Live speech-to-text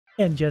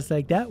And just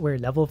like that, we're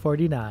level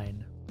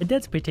 49. And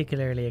that's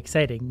particularly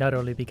exciting, not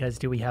only because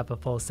do we have a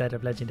full set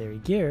of legendary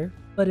gear,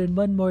 but in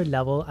one more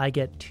level I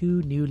get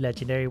 2 new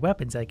legendary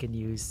weapons I can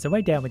use, so my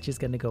damage is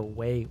going to go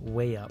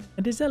way up.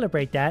 And to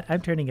celebrate that,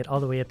 I'm turning it all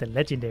the way up to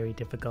legendary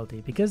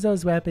difficulty because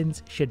those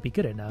weapons should be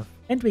good enough.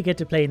 And we get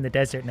to play in the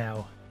desert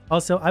now.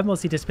 Also, I've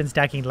mostly just been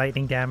stacking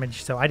lightning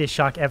damage, so I just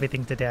shock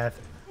everything to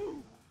death.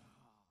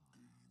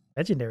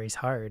 Legendary's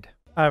hard.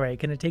 Alright,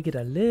 gonna take it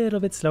a little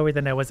bit slower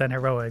than I was on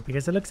Heroic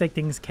because it looks like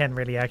things can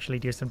really actually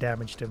do some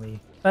damage to me.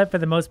 But for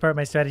the most part,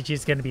 my strategy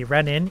is gonna be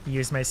run in,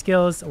 use my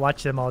skills,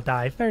 watch them all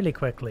die fairly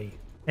quickly.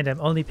 And I'm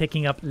only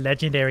picking up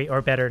legendary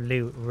or better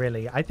loot,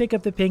 really. I pick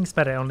up the pinks,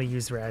 but I only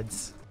use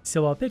reds.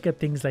 So I'll pick up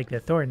things like the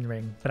Thorn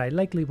Ring, but I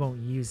likely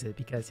won't use it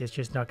because it's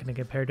just not going to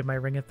compare to my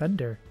Ring of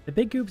Thunder. The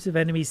big groups of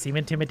enemies seem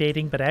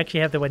intimidating, but I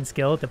actually have the one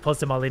skill that pulls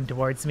them all in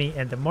towards me,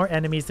 and the more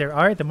enemies there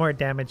are, the more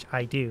damage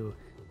I do.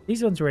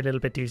 These ones were a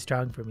little bit too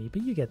strong for me,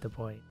 but you get the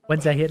point.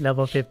 Once I hit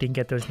level 50 and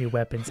get those new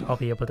weapons, I'll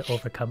be able to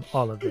overcome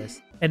all of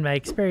this. And my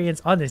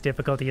experience on this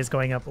difficulty is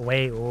going up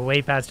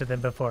way faster than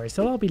before,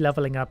 so I'll be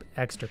leveling up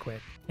extra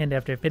quick. And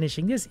after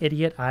finishing this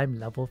idiot, I'm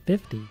level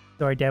 50.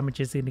 So our damage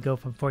is going to go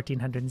from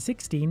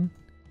 1416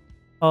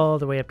 all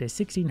the way up to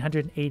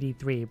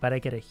 1683, but I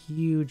get a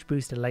huge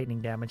boost of lightning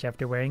damage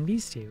after wearing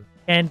these two.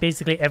 And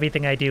basically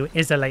everything I do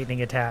is a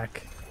lightning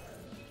attack.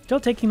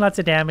 Still taking lots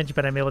of damage,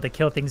 but I'm able to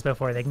kill things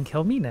before they can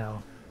kill me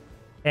now.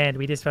 And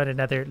we just found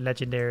another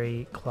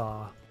legendary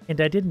claw.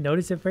 And I didn't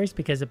notice it first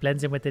because it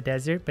blends in with the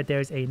desert, but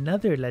there's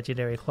another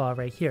legendary claw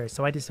right here,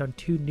 so I just found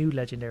 2 new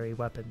legendary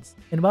weapons.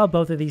 And while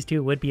both of these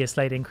two would be a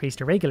slight increase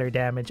to regular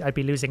damage, I'd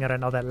be losing out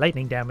on all that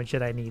lightning damage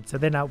that I need, so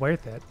they're not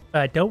worth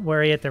it. Don't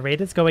worry, at the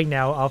rate it's going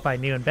now, I'll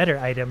find new and better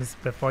items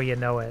before you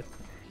know it.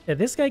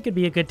 This guy could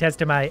be a good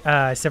test of my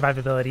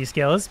survivability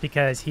skills,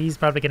 because he's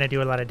probably going to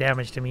do a lot of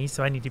damage to me,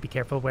 so I need to be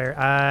careful where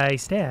I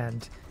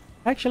stand.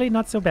 Actually,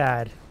 not so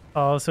bad.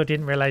 Also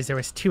didn't realize there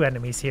was 2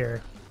 enemies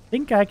here. I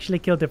think I actually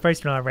killed the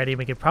first one already, and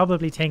we could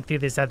probably tank through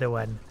this other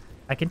one.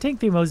 I can tank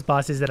through most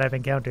bosses that I've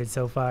encountered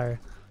so far.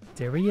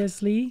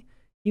 Seriously?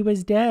 He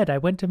was dead. I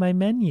went to my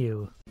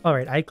menu.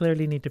 Alright, I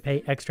clearly need to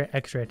pay extra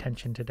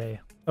attention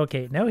today.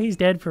 Okay, now he's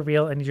dead for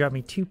real, and he dropped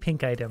me 2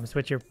 pink items,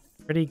 which are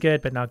pretty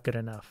good, but not good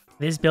enough.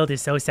 This build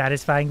is so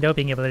satisfying though,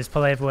 being able to just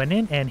pull everyone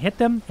in and hit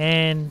them,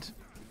 and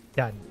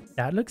done.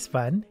 That looks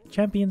fun.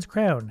 Champion's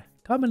Crown.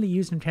 Commonly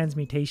used in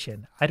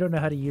transmutation. I don't know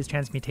how to use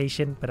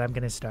transmutation, but I'm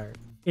gonna start.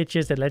 It's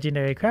just a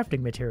legendary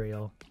crafting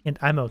material, and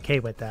I'm okay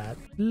with that.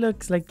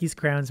 Looks like these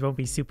crowns won't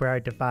be super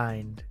hard to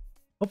find.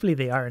 Hopefully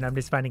they are, and I'm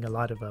just finding a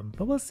lot of them,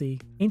 but we'll see.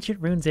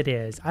 Ancient Runes it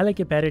is. I like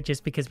it better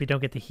just because we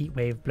don't get the heat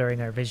wave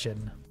blurring our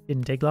vision.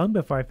 Didn't take long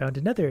before I found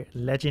another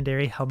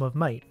legendary Helm of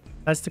Might.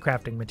 That's the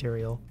crafting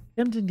material.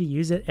 Tempted to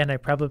use it, and I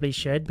probably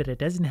should, but it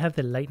doesn't have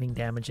the lightning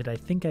damage that I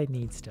think I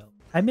need still.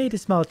 I made a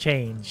small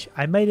change.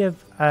 I might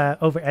have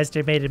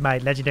overestimated my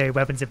legendary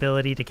weapon's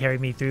ability to carry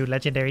me through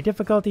legendary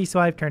difficulty, so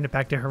I've turned it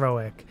back to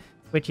heroic,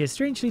 which is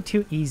strangely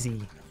too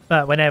easy.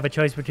 But when I have a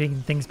choice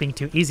between things being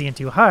too easy and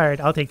too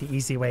hard, I'll take the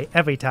easy way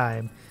every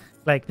time.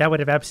 Like, that would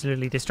have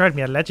absolutely destroyed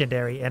me at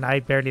legendary, and I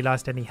barely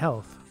lost any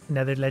health.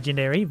 Another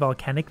legendary,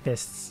 Volcanic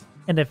Fists.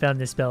 And I found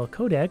the spell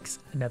Codex,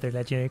 another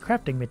legendary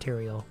crafting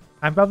material.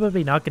 I'm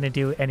probably not going to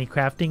do any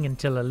crafting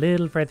until a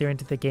little further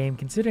into the game,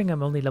 considering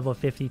I'm only level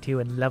 52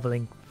 and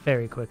leveling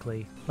very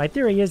quickly. My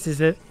theory is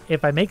that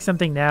if I make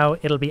something now,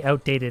 it'll be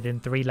outdated in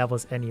 3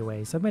 levels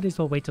anyway, so I might as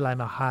well wait till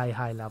I'm a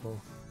high level.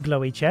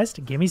 Glowy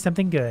chest, give me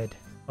something good.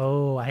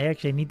 Oh, I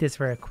actually need this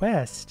for a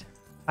quest.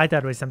 I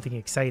thought it was something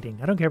exciting.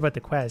 I don't care about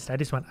the quest, I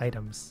just want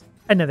items.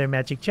 Another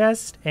magic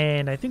chest,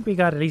 and I think we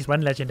got at least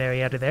 1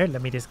 legendary out of there.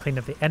 Let me just clean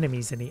up the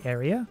enemies in the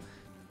area.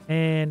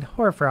 And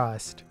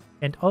Hoarfrost.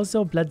 And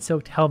also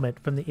Blood-Soaked Helmet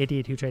from the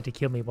idiot who tried to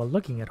kill me while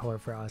looking at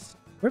Hoarfrost.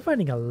 We're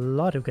finding a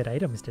lot of good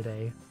items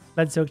today.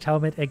 Blood-Soaked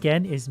Helmet,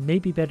 again, is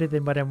maybe better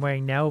than what I'm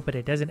wearing now, but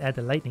it doesn't add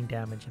the lightning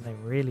damage, and I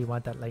really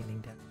want that lightning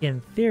damage. In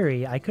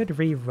theory, I could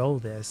re-roll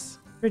this.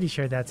 Pretty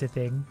sure that's a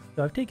thing.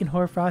 So I've taken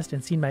Hoarfrost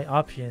and seen my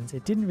options.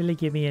 It didn't really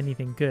give me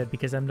anything good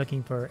because I'm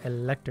looking for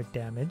electric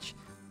damage.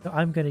 So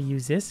I'm going to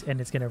use this,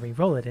 and it's going to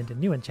re-roll it into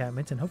new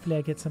enchantments, and hopefully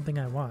I get something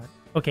I want.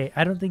 Okay,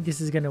 I don't think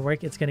this is going to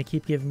work. It's going to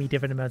keep giving me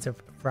different amounts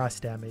of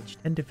frost damage,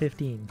 10 to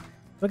 15. So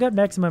I got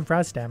maximum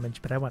frost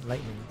damage, but I want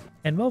lightning.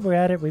 And while we're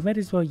at it, we might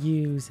as well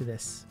use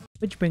this.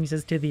 Which brings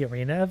us to the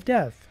Arena of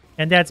Death.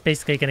 And that's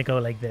basically going to go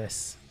like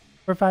this.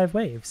 For 5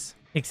 waves.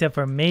 Except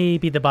for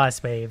maybe the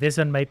boss wave. This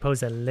one might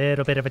pose a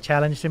little bit of a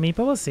challenge to me,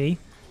 but we'll see.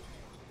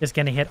 Just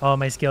going to hit all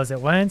my skills at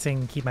once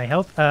and keep my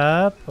health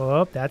up.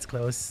 Oh, that's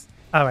close.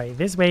 Alright,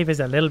 this wave is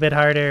a little bit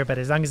harder, but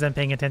as long as I'm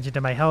paying attention to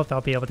my health, I'll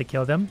be able to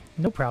kill them.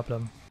 No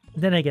problem.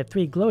 Then I get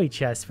 3 glowy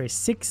chests for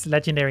 6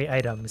 legendary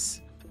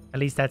items. At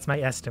least that's my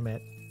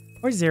estimate.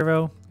 Or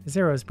 0.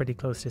 0 is pretty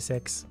close to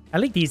 6. I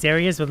like these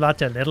areas with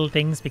lots of little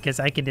things because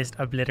I can just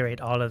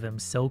obliterate all of them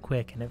so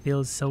quick and it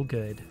feels so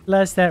good.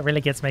 Plus, that really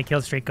gets my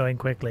kill streak going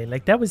quickly.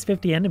 Like, that was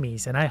 50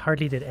 enemies and I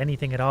hardly did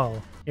anything at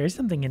all. Here's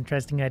something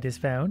interesting I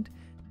just found.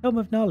 Tome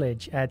of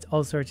Knowledge adds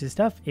all sorts of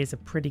stuff, is a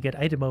pretty good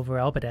item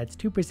overall, but adds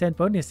 2%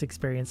 bonus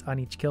experience on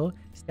each kill,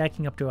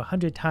 stacking up to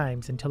 100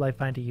 times until I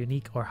find a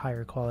unique or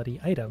higher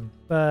quality item.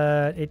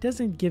 But it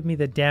doesn't give me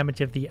the damage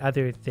of the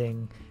other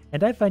thing,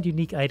 and I find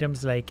unique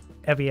items like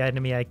every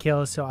enemy I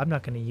kill, so I'm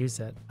not going to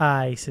use it.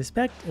 I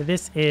suspect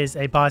this is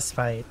a boss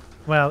fight.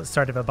 Well,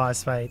 sort of a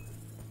boss fight.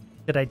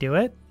 Did I do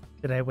it?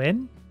 Did I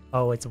win?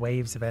 Oh, it's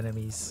waves of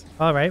enemies.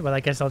 Alright, well I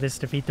guess I'll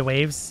just defeat the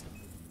waves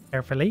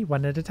carefully,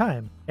 one at a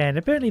time. And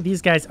apparently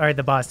these guys are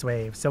the boss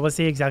wave, so we'll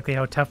see exactly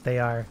how tough they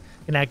are.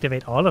 I can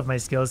activate all of my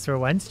skills for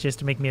once just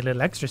to make me a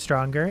little extra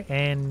stronger,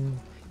 and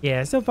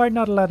yeah, so far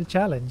not a lot of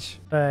challenge.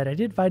 But I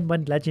did find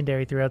one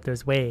legendary throughout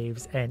those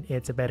waves, and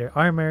it's a better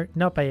armor,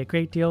 not by a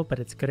great deal, but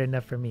it's good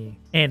enough for me.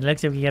 And it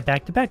looks like we get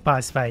back-to-back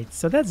boss fights,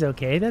 so that's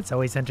okay, that's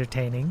always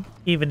entertaining.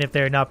 Even if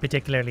they're not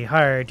particularly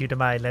hard due to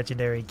my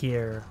legendary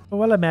gear. But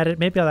while I'm at it,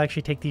 maybe I'll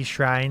actually take these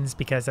shrines,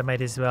 because I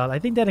might as well. I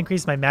think that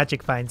increased my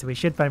magic find, so we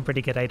should find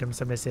pretty good items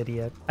from this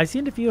idiot. I've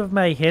seen a few of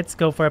my hits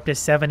go for up to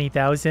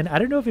 70,000. I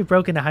don't know if we've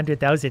broken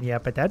 100,000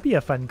 yet, but that'd be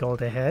a fun goal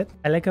to hit.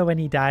 I like how when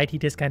he died, he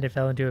just kind of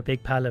fell into a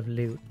big pile of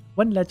loot.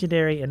 One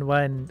legendary and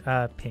one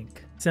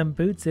pink. Some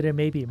boots that are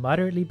maybe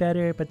moderately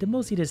better, but they're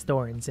mostly just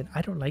thorns, and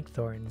I don't like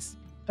thorns.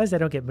 Plus I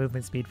don't get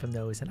movement speed from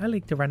those, and I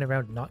like to run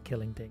around not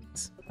killing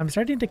things. I'm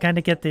starting to kind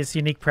of get this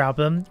unique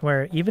problem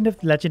where even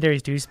if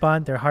legendaries do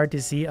spawn, they're hard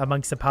to see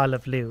amongst a pile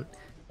of loot.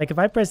 Like if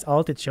I press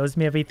Alt, it shows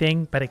me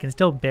everything, but I can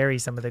still bury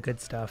some of the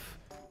good stuff.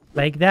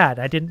 Like that.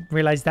 I didn't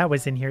realize that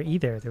was in here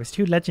either. There was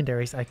 2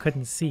 legendaries I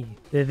couldn't see.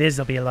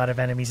 This'll be a lot of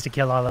enemies to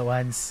kill all at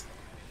once.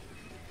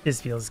 This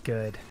feels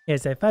good.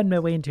 As I find my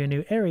way into a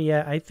new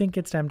area, I think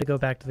it's time to go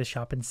back to the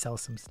shop and sell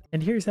some stuff.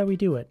 And here's how we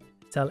do it.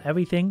 Sell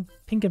everything,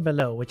 pink and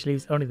below, which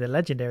leaves only the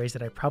legendaries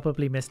that I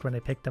probably missed when I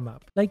picked them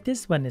up. Like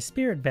this one, a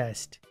Spirit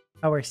Vest.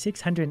 Power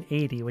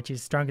 680, which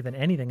is stronger than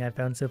anything I've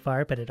found so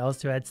far, but it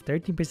also adds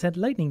 13%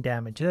 lightning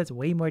damage, so that's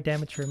way more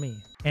damage for me.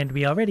 And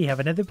we already have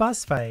another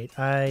boss fight.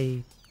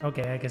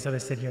 Okay, I guess I'll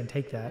just sit here and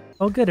take that.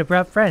 Oh good, I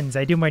brought friends.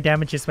 I do more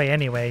damage this way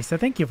anyway, so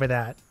thank you for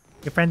that.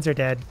 Your friends are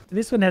dead.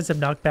 This one has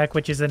some knockback,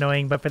 which is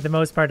annoying, but for the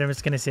most part, I'm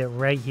just going to sit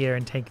right here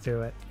and tank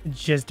through it.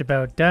 Just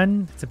about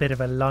done. It's a bit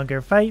of a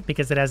longer fight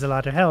because it has a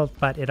lot of health,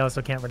 but it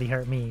also can't really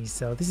hurt me,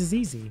 so this is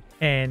easy.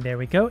 And there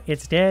we go.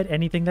 It's dead.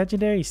 Anything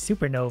legendary?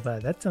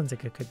 Supernova. That sounds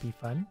like it could be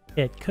fun.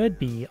 It could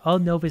be. All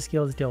Nova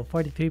skills deal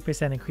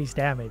 43% increased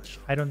damage.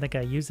 I don't think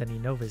I use any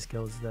Nova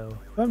skills, though.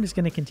 So I'm just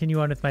going to continue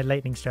on with my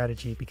lightning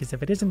strategy, because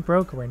if it isn't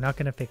broke, we're not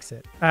going to fix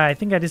it. I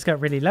think I just got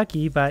really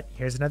lucky, but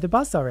here's another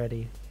boss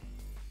already.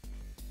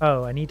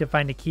 Oh, I need to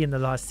find a key in the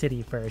Lost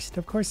City first.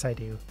 Of course I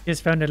do.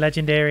 Just found a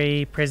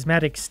legendary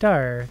prismatic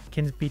star.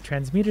 Can be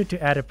transmuted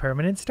to add a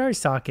permanent star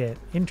socket.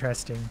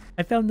 Interesting.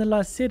 I found the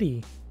Lost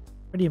City.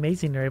 Pretty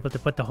amazing they're able to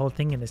put the whole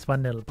thing in this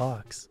one little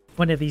box.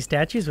 One of these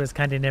statues was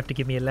kind enough to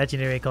give me a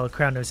legendary called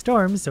Crown of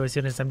Storms, so as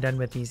soon as I'm done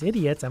with these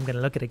idiots, I'm going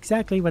to look at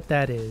exactly what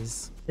that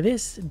is.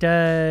 This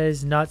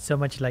does not so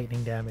much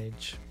lightning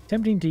damage.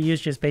 Tempting to use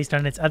just based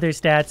on its other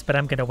stats, but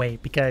I'm gonna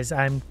wait because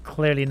I'm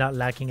clearly not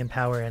lacking in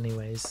power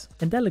anyways.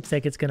 And that looks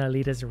like it's gonna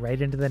lead us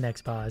right into the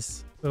next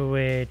boss,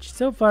 which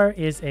so far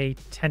is a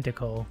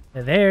tentacle.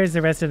 There's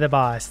the rest of the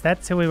boss.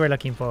 That's who we were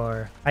looking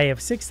for. I have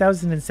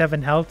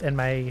 6,007 health and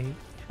my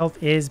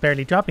health is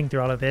barely dropping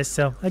through all of this,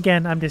 so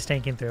again, I'm just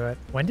tanking through it.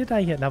 When did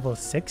I hit level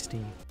 60?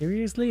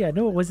 Seriously? I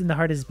know it wasn't the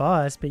hardest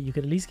boss, but you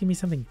could at least give me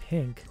something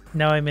pink.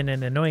 Now I'm in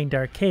an annoying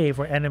dark cave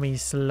where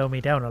enemies slow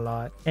me down a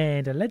lot.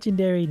 And a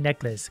legendary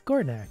necklace,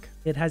 Gornak.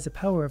 It has a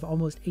power of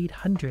almost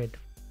 800.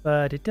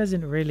 But it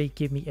doesn't really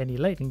give me any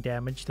lightning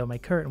damage, though my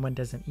current one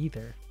doesn't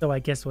either. So I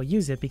guess we'll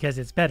use it because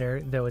it's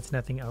better, though it's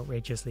nothing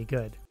outrageously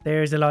good.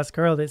 There's a lost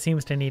girl that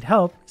seems to need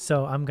help,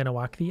 so I'm gonna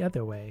walk the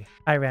other way.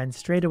 I ran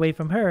straight away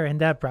from her, and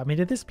that brought me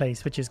to this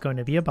place, which is going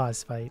to be a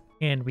boss fight.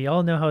 And we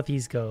all know how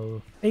these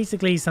go.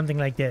 Basically something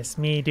like this,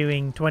 me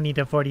doing 20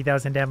 to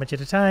 40,000 damage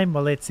at a time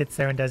while it sits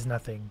there and does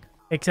nothing.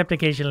 Except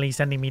occasionally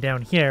sending me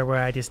down here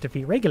where I just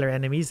defeat regular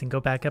enemies and go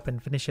back up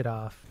and finish it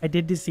off. I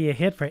did just see a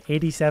hit for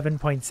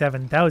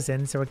 87.7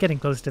 thousand, so we're getting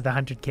close to the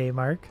 100k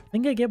mark. I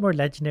think I get more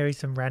legendaries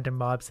from random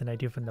mobs than I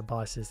do from the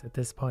bosses at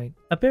this point.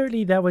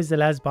 Apparently that was the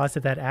last boss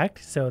of that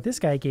act, so this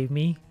guy gave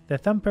me the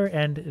Thumper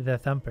and the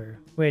Thumper,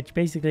 which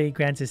basically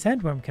grants a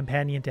Sandworm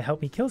companion to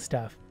help me kill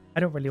stuff. I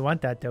don't really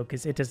want that though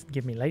because it doesn't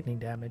give me lightning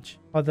damage.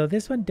 Although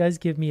this one does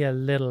give me a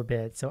little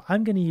bit, so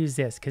I'm going to use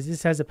this because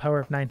this has a power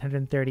of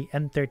 930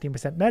 and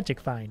 13% magic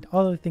find.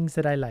 All the things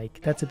that I like.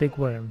 That's a big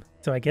worm.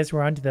 So I guess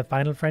we're on to the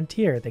final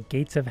frontier, the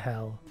Gates of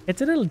Hell.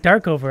 It's a little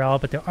dark overall,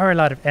 but there are a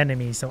lot of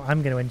enemies, so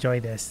I'm going to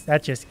enjoy this.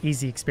 That's just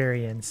easy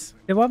experience.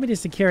 They want me to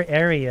secure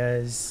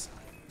areas.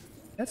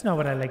 That's not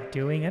what I like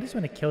doing. I just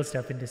want to kill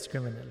stuff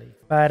indiscriminately.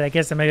 But I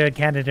guess I'm a good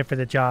candidate for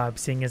the job,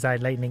 seeing as I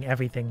lightning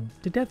everything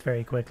to death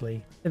very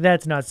quickly.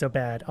 That's not so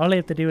bad. All I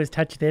have to do is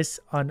touch this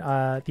on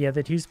the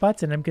other 2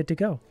 spots and I'm good to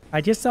go.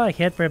 I just saw a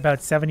hit for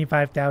about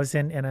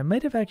 75,000 and I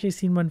might have actually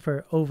seen one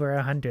for over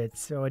 100,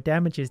 so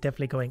damage is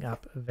definitely going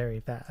up very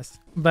fast.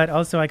 But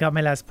also I got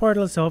my last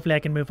portal, so hopefully I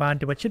can move on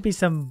to what should be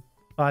some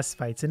boss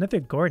fights. Another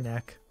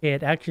Gornek.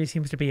 It actually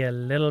seems to be a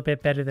little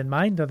bit better than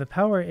mine, though the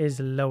power is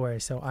lower,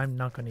 so I'm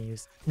not going to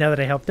use. Now that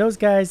I helped those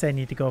guys, I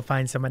need to go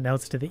find someone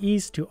else to the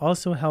east to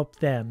also help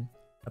them.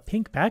 A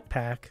pink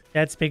backpack.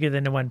 That's bigger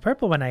than the one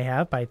purple one I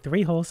have by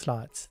 3 whole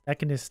slots. That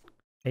can just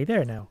stay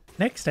there now.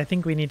 Next, I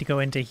think we need to go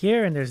into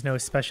here, and there's no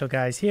special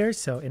guys here,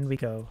 so in we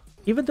go.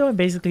 Even though I'm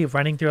basically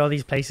running through all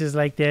these places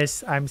like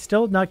this, I'm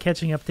still not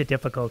catching up to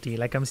difficulty.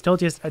 Like, I'm still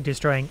just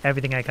destroying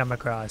everything I come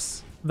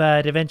across.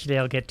 But eventually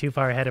I'll get too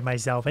far ahead of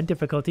myself and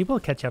difficulty will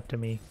catch up to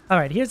me.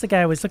 Alright, here's the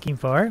guy I was looking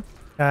for.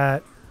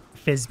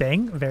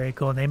 Fizzbang. Very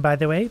cool name, by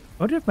the way. I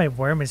wonder if my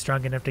worm is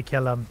strong enough to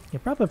kill him.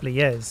 It probably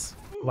is.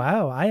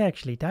 Wow, I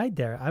actually died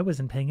there. I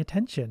wasn't paying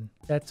attention.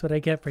 That's what I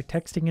get for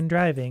texting and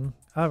driving.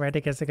 Alright, I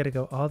guess I gotta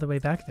go all the way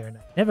back there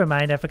now. Never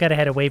mind, I forgot I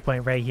had a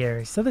waypoint right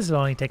here, so this will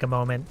only take a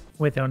moment.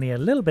 With only a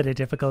little bit of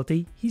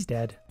difficulty, he's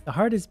dead. The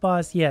hardest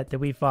boss yet that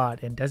we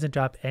fought and doesn't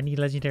drop any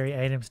legendary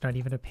items, not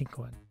even a pink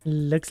one.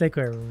 Looks like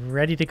we're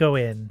ready to go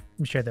in.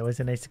 I'm sure that was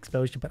a nice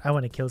explosion, but I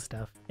want to kill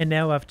stuff. And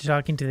now after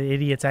talking to the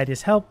idiots I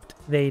just helped,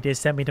 they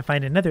just sent me to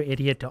find another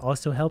idiot to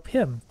also help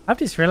him. I've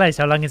just realized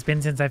how long it's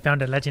been since I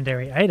found a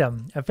legendary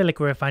item. I feel like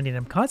we were finding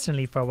them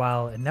constantly for a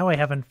while, and now I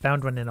haven't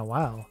found one in a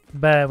while.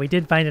 But we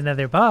did find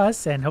another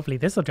boss, and hopefully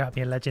this will drop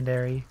me a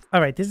legendary.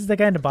 Alright, this is the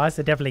kind of boss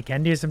that definitely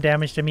can do some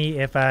damage to me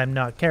if I'm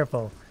not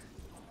careful.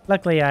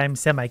 Luckily, I'm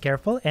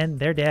semi-careful, and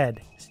they're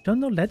dead. Still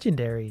no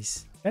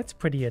legendaries. That's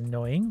pretty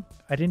annoying.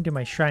 I didn't do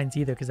my shrines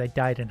either because I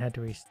died and had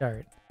to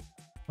restart.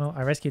 Well,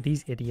 I rescued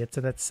these idiots,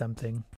 so that's something.